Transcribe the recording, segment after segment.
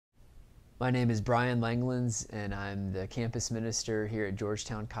My name is Brian Langlands, and I'm the campus minister here at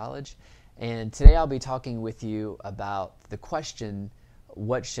Georgetown College. And today I'll be talking with you about the question,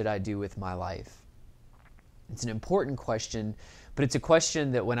 what should I do with my life? It's an important question, but it's a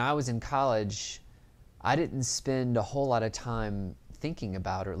question that when I was in college, I didn't spend a whole lot of time thinking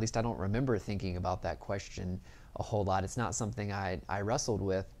about, or at least I don't remember thinking about that question a whole lot. It's not something I wrestled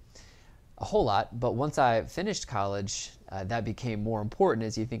with a whole lot, but once I finished college, that became more important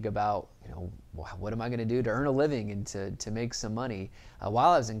as you think about, what am I going to do to earn a living and to make some money? While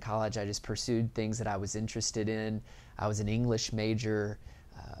I was in college, I just pursued things that I was interested in. I was an English major.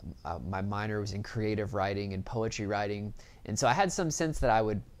 My minor was in creative writing and poetry writing, and so I had some sense that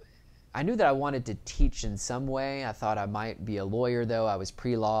I knew that I wanted to teach in some way. I thought I might be a lawyer, though. I was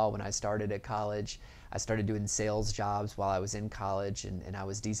pre-law when I started at college. I started doing sales jobs while I was in college, and I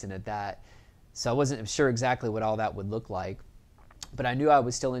was decent at that. So I wasn't sure exactly what all that would look like, but I knew I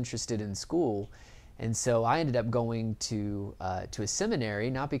was still interested in school, and so I ended up going to a seminary,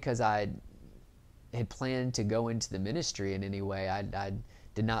 not because I had planned to go into the ministry in any way. I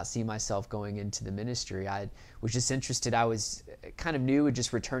did not see myself going into the ministry. I was just interested. I was kind of new,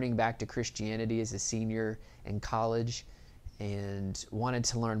 just returning back to Christianity as a senior in college, and wanted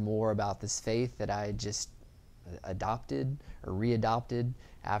to learn more about this faith that I just adopted or readopted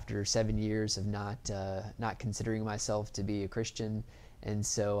after 7 years of not considering myself to be a Christian. And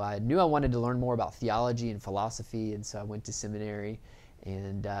so I knew I wanted to learn more about theology and philosophy, and so I went to seminary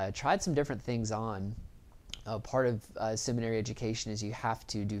and tried some different things on. Part of seminary education is you have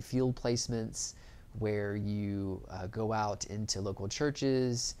to do field placements where you go out into local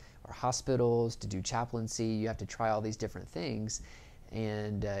churches or hospitals to do chaplaincy. You have to try all these different things.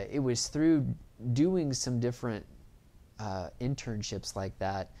 And it was through doing some different internships like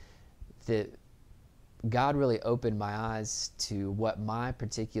that God really opened my eyes to what my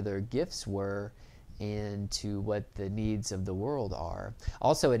particular gifts were and to what the needs of the world are.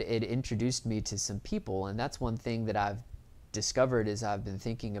 Also, it introduced me to some people, and that's one thing that I've discovered as I've been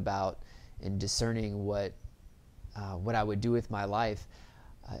thinking about and discerning what I would do with my life.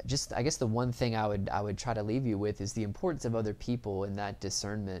 I guess the one thing I would try to leave you with is the importance of other people in that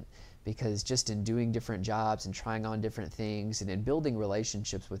discernment, because just in doing different jobs and trying on different things and in building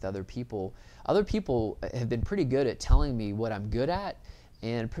relationships with other people have been pretty good at telling me what I'm good at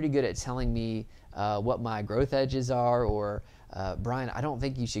and pretty good at telling me what my growth edges are, or Brian, I don't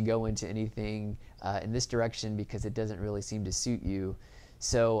think you should go into anything in this direction because it doesn't really seem to suit you.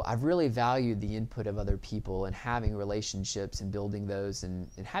 So I've really valued the input of other people and having relationships and building those and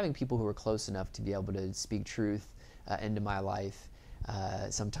having people who are close enough to be able to speak truth into my life.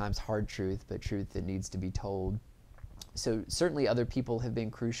 Sometimes hard truth, but truth that needs to be told. So certainly other people have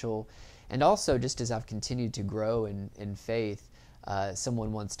been crucial. And also, just as I've continued to grow in faith,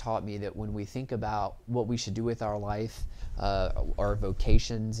 someone once taught me that when we think about what we should do with our life, our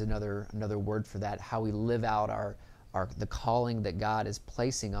vocations, another word for that, how we live out the calling that God is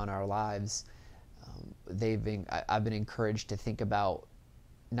placing on our lives, I've been encouraged to think about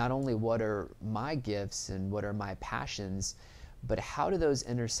not only what are my gifts and what are my passions, but how do those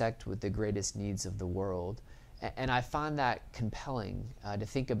intersect with the greatest needs of the world? And I find that compelling to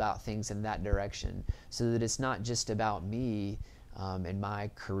think about things in that direction, so that it's not just about me and my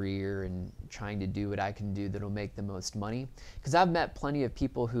career and trying to do what I can do that'll make the most money. Because I've met plenty of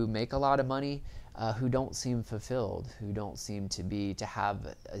people who make a lot of money who don't seem fulfilled, who don't seem to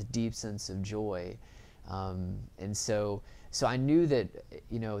have a deep sense of joy. And so I knew that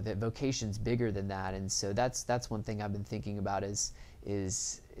that vocation's bigger than that, and so that's one thing I've been thinking about is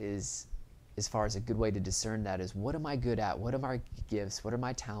as far as a good way to discern that is, what am I good at? What are my gifts? What are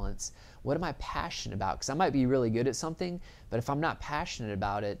my talents? What am I passionate about? Because I might be really good at something, but if I'm not passionate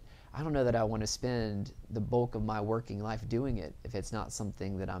about it, I don't know that I want to spend the bulk of my working life doing it if it's not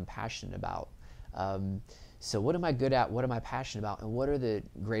something that I'm passionate about. So what am I good at? What am I passionate about? And what are the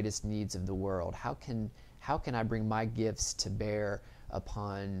greatest needs of the world? How can I bring my gifts to bear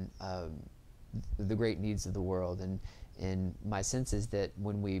upon the great needs of the world? And my sense is that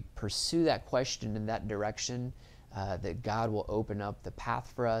when we pursue that question in that direction, that God will open up the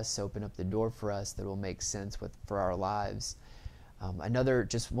path for us, open up the door for us that will make sense for our lives.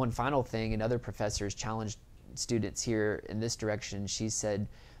 Just one final thing, another professor has challenged students here in this direction. She said,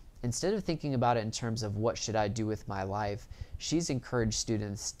 instead of thinking about it in terms of what should I do with my life, she's encouraged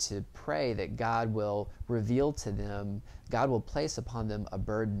students to pray that God will reveal to them, God will place upon them a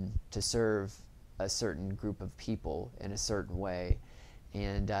burden to serve a certain group of people in a certain way.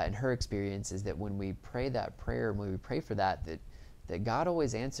 And her experience is that when we pray that prayer, when we pray for that that God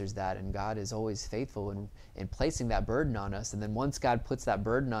always answers that, and God is always faithful in placing that burden on us. And then once God puts that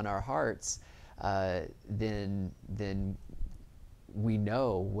burden on our hearts, then we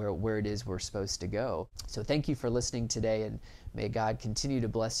know where it is we're supposed to go. So thank you for listening today, and may God continue to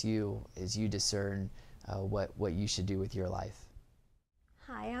bless you as you discern what you should do with your life.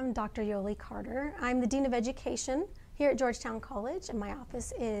 Hi, I'm Dr. Yoli Carter. I'm the Dean of Education here at Georgetown College, and my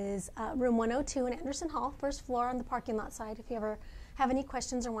office is room 102 in Anderson Hall, first floor on the parking lot side, if you ever have any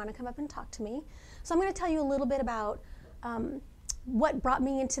questions or want to come up and talk to me. So I'm going to tell you a little bit about what brought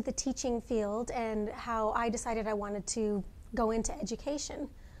me into the teaching field and how I decided I wanted to go into education.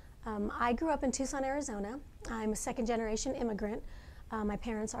 I grew up in Tucson, Arizona. I'm a second-generation immigrant. My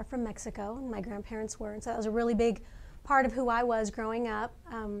parents are from Mexico, and my grandparents were, and so that was a really big part of who I was growing up.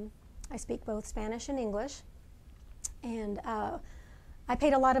 I speak both Spanish and English, and I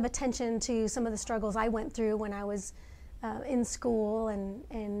paid a lot of attention to some of the struggles I went through when I was in school,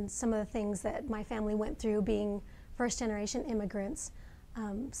 and some of the things that my family went through being first-generation immigrants.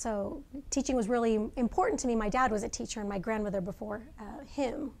 So teaching was really important to me. My dad was a teacher, and my grandmother before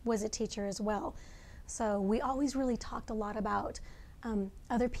him was a teacher as well. So we always really talked a lot about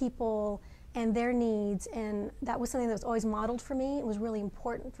other people and their needs, and that was something that was always modeled for me. It was really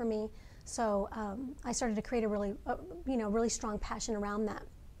important for me. So I started to create a really strong passion around that.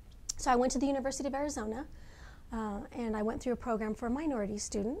 So I went to the University of Arizona, and I went through a program for minority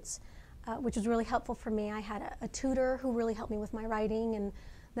students, which was really helpful for me. I had a tutor who really helped me with my writing, and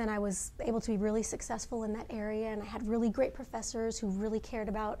then I was able to be really successful in that area, and I had really great professors who really cared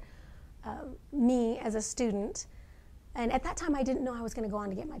about me as a student. And at that time, I didn't know I was going to go on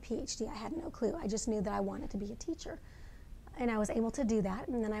to get my PhD. I had no clue. I just knew that I wanted to be a teacher. And I was able to do that,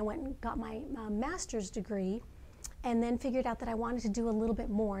 and then I went and got my master's degree, and then figured out that I wanted to do a little bit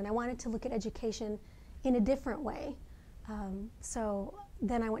more, and I wanted to look at education in a different way. So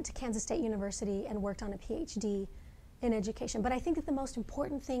then I went to Kansas State University and worked on a PhD in education. But I think that the most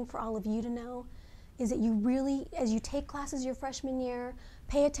important thing for all of you to know is that you really, as you take classes your freshman year,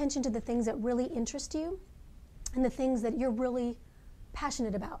 pay attention to the things that really interest you and the things that you're really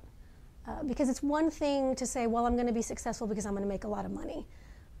passionate about. Because it's one thing to say, well, I'm going to be successful because I'm going to make a lot of money.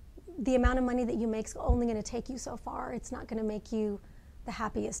 The amount of money that you make is only going to take you so far. It's not going to make you the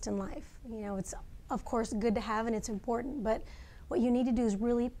happiest in life. You know, it's of course good to have, and it's important, but what you need to do is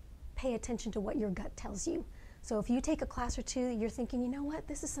really pay attention to what your gut tells you. So if you take a class or two that you're thinking, you know what,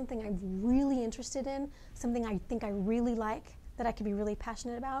 this is something I'm really interested in, something I think I really like, that I could be really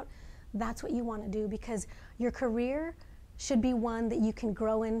passionate about, that's what you want to do, because your career should be one that you can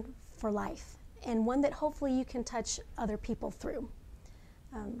grow in for life, and one that hopefully you can touch other people through.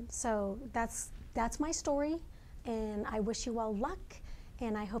 So that's my story, and I wish you all luck,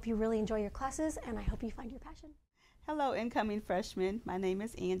 and I hope you really enjoy your classes, and I hope you find your passion. Hello, incoming freshmen. My name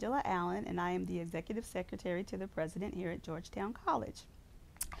is Angela Allen, and I am the Executive Secretary to the President here at Georgetown College.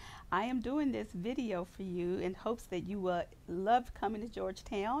 I am doing this video for you in hopes that you will love coming to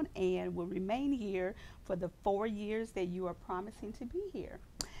Georgetown and will remain here for the 4 years that you are promising to be here.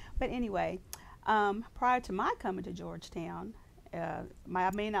 But anyway, prior to my coming to Georgetown,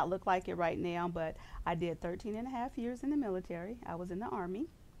 I may not look like it right now, but I did 13 and a half years in the military. I was in the Army.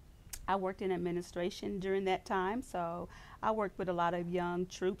 I worked in administration during that time, so I worked with a lot of young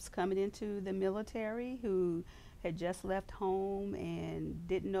troops coming into the military who had just left home and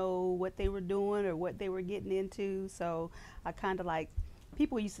didn't know what they were doing or what they were getting into. So I kind of like,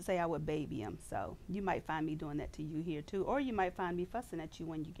 people used to say I would baby them. So you might find me doing that to you here too, or you might find me fussing at you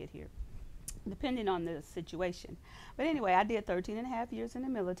when you get here, depending on the situation. But anyway, I did 13 and a half years in the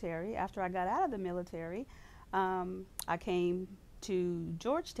military. After I got out of the military, I came to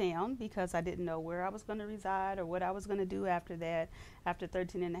Georgetown because I didn't know where I was going to reside or what I was going to do after that. After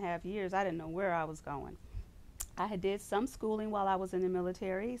 13 and a half years, I didn't know where I was going. I had did some schooling while I was in the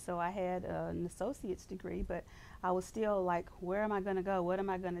military, so I had an associate's degree, but I was still like, where am I going to go? What am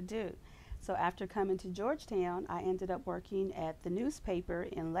I going to do? So after coming to Georgetown, I ended up working at the newspaper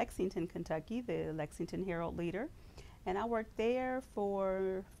in Lexington, Kentucky, the Lexington Herald Leader, and I worked there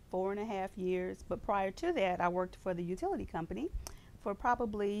for 4.5 years. But prior to that, I worked for the utility company for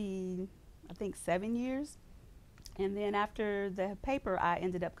probably, I think, 7 years. And then after the paper, I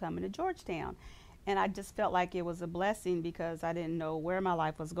ended up coming to Georgetown. And I just felt like it was a blessing because I didn't know where my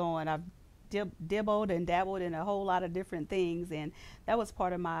life was going. I've dibbled and dabbled in a whole lot of different things, and that was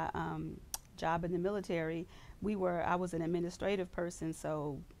part of my job in the military. I was an administrative person,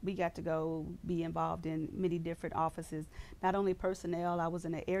 so we got to go be involved in many different offices. Not only personnel, I was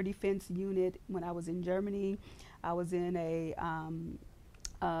in an air defense unit when I was in Germany. I was in a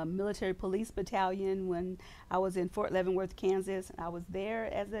military police battalion when I was in Fort Leavenworth, Kansas. I was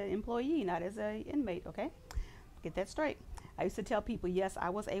there as an employee, not as an inmate, okay? Get that straight. I used to tell people, yes, I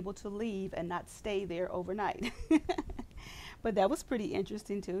was able to leave and not stay there overnight. But that was pretty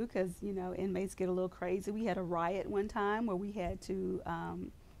interesting too, because, you know, inmates get a little crazy. We had a riot one time where we had to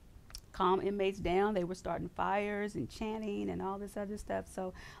calm inmates down. They were starting fires and chanting and all this other stuff.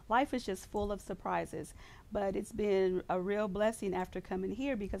 So life is just full of surprises. But it's been a real blessing after coming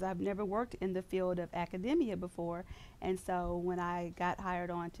here, because I've never worked in the field of academia before. And so when I got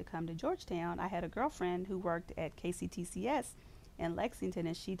hired on to come to Georgetown, I had a girlfriend who worked at KCTCS in Lexington,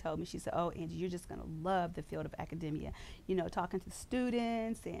 and she told me, she said, "Oh, Angie, you're just going to love the field of academia. You know, talking to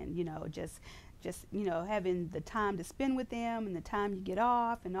students and, you know, just you know, having the time to spend with them and the time you get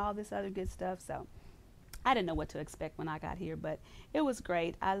off and all this other good stuff." So I didn't know what to expect when I got here, but it was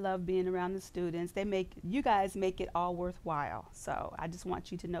great. I love being around the students. You guys make it all worthwhile. So I just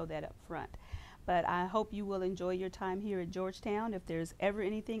want you to know that up front. But I hope you will enjoy your time here at Georgetown. If there's ever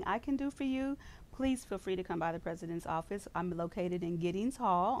anything I can do for you, please feel free to come by the president's office. I'm located in Giddings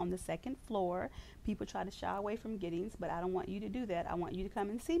Hall on the 2nd floor. People try to shy away from Giddings, but I don't want you to do that. I want you to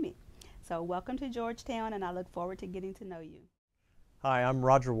come and see me. So welcome to Georgetown, and I look forward to getting to know you. Hi, I'm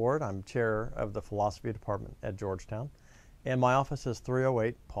Roger Ward. I'm chair of the philosophy department at Georgetown, and my office is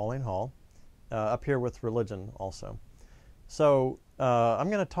 308 Pauline Hall, up here with religion also. So I'm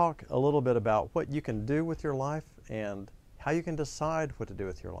going to talk a little bit about what you can do with your life and how you can decide what to do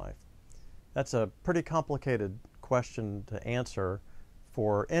with your life. That's a pretty complicated question to answer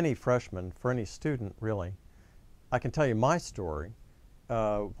for any freshman, for any student really. I can tell you my story.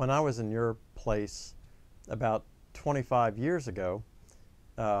 When I was in your place about 25 years ago,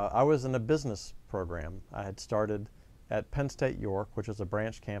 I was in a business program. I had started at Penn State York, which is a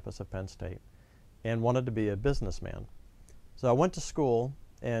branch campus of Penn State, and wanted to be a businessman. So I went to school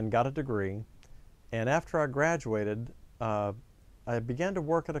and got a degree, and after I graduated, I began to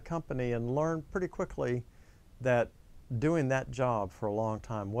work at a company and learned pretty quickly that doing that job for a long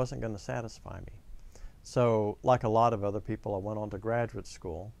time wasn't going to satisfy me. So like a lot of other people, I went on to graduate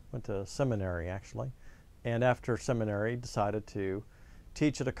school, went to seminary actually, and after seminary decided to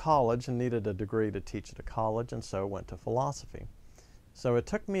teach at a college and needed a degree to teach at a college, and so went to philosophy. So it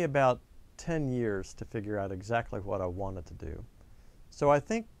took me about 10 years to figure out exactly what I wanted to do. So I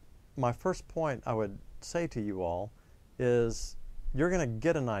think my first point I would say to you all is you're going to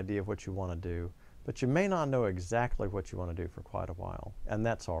get an idea of what you want to do, but you may not know exactly what you want to do for quite a while, and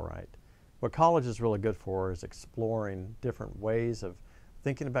that's all right. What college is really good for is exploring different ways of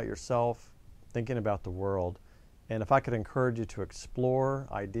thinking about yourself, thinking about the world, and if I could encourage you to explore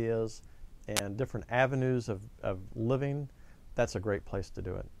ideas and different avenues of living, that's a great place to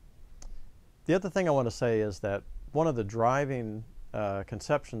do it. The other thing I want to say is that one of the driving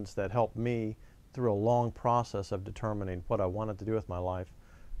conceptions that helped me through a long process of determining what I wanted to do with my life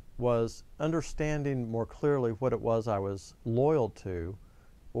was understanding more clearly what it was I was loyal to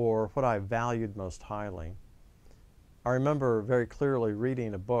or what I valued most highly. I remember very clearly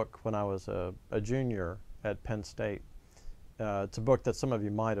reading a book when I was a junior at Penn State. It's a book that some of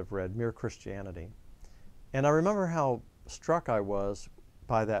you might have read, Mere Christianity. And I remember how struck I was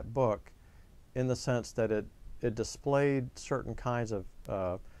by that book in the sense that it displayed certain kinds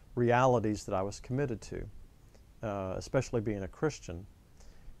of realities that I was committed to, especially being a Christian.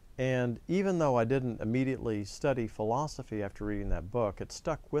 And even though I didn't immediately study philosophy after reading that book, it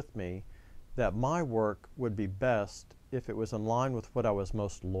stuck with me that my work would be best if it was in line with what I was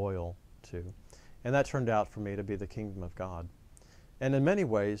most loyal to. And that turned out for me to be the kingdom of God. And in many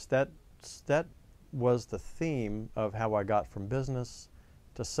ways, that was the theme of how I got from business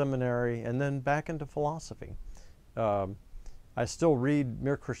to seminary and then back into philosophy. I still read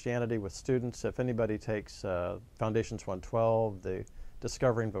Mere Christianity with students. If anybody takes Foundations 112, the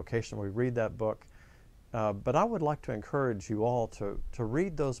Discovering Vocation, we read that book. But I would like to encourage you all to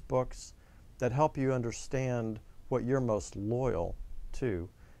read those books that help you understand what you're most loyal to.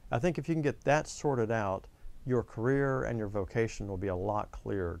 I think if you can get that sorted out, your career and your vocation will be a lot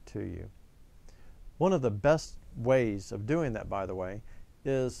clearer to you. One of the best ways of doing that, by the way,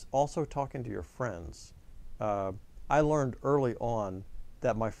 is also talking to your friends. I learned early on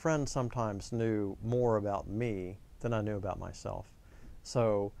that my friends sometimes knew more about me than I knew about myself.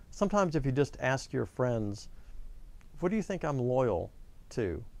 So sometimes if you just ask your friends, what do you think I'm loyal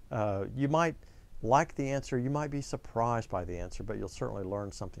to? You might like the answer, you might be surprised by the answer, but you'll certainly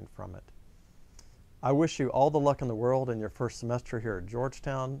learn something from it. I wish you all the luck in the world in your first semester here at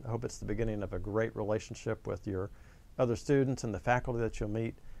Georgetown. I hope it's the beginning of a great relationship with your other students and the faculty that you'll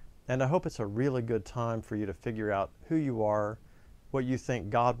meet. And I hope it's a really good time for you to figure out who you are what you think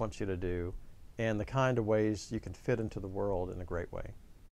God wants you to do, and the kind of ways you can fit into the world in a great way.